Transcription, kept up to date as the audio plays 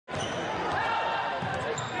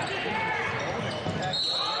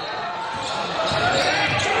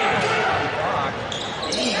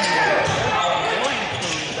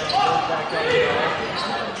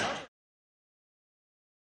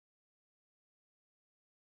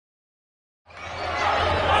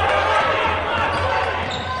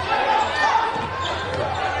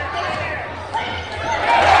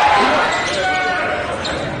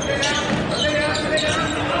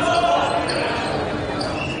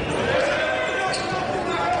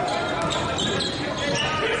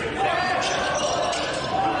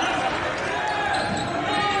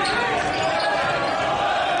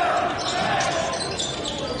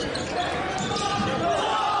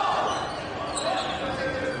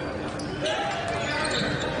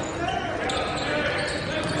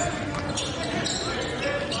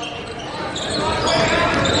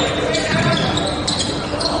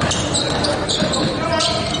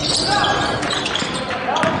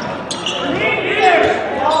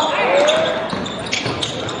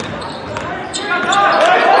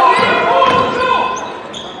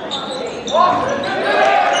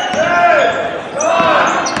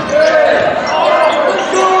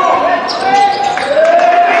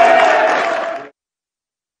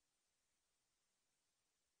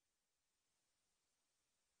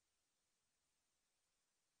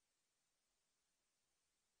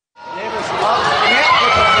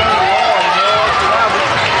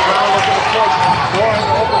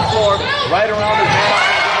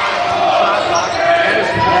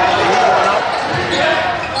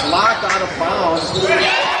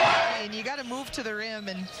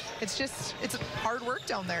It's hard work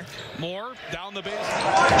down there. Moore down the base.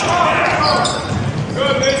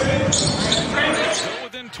 Still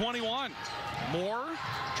within 21. Moore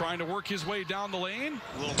trying to work his way down the lane.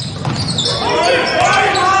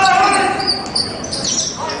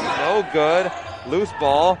 No good. Loose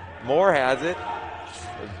ball. Moore has it.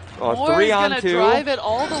 Moore 3 on 2. Moore's gonna drive it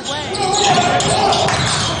all the way.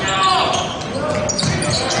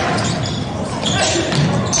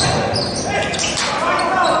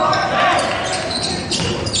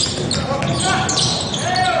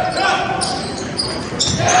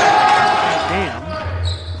 Damn.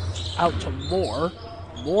 Out to Moore.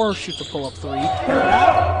 Moore shoots a pull-up 3.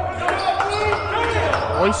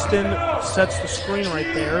 Royston sets the screen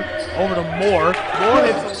right there. Over to Moore. Moore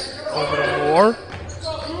hits over to Moore.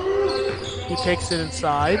 He takes it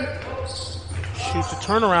inside. Shoots a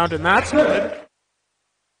turnaround, and that's good.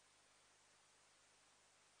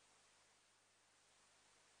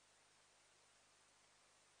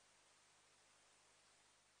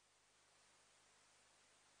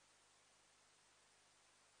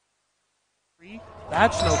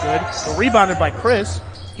 That's no good. So rebounded by Chris.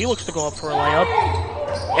 He looks to go up for a layup.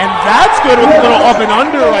 And that's good with a little up and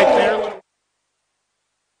under right there.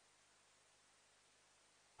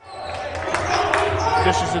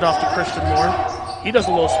 Dishes it off to Christian Moore. He does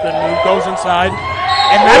a little spin move, goes inside.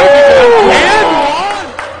 And that'll be good. And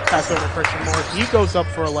one! Pass over to Christian Moore. He goes up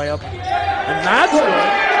for a layup. And that's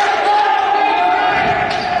good.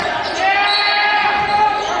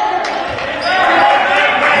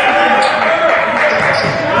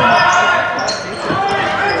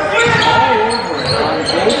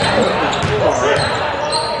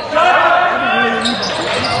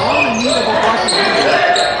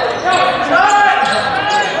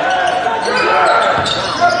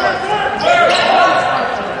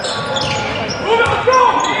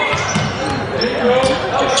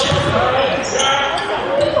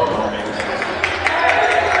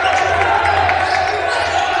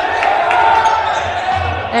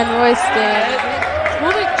 And Royston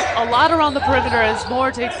moving a lot around the perimeter as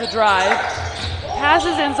Moore takes the drive.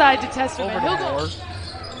 Passes inside to Testament. Over to Moore.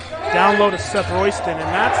 Down low to Seth Royston, and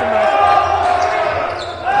that's enough.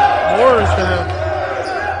 Moore is going to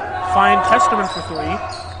find Testament for 3.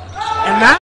 And that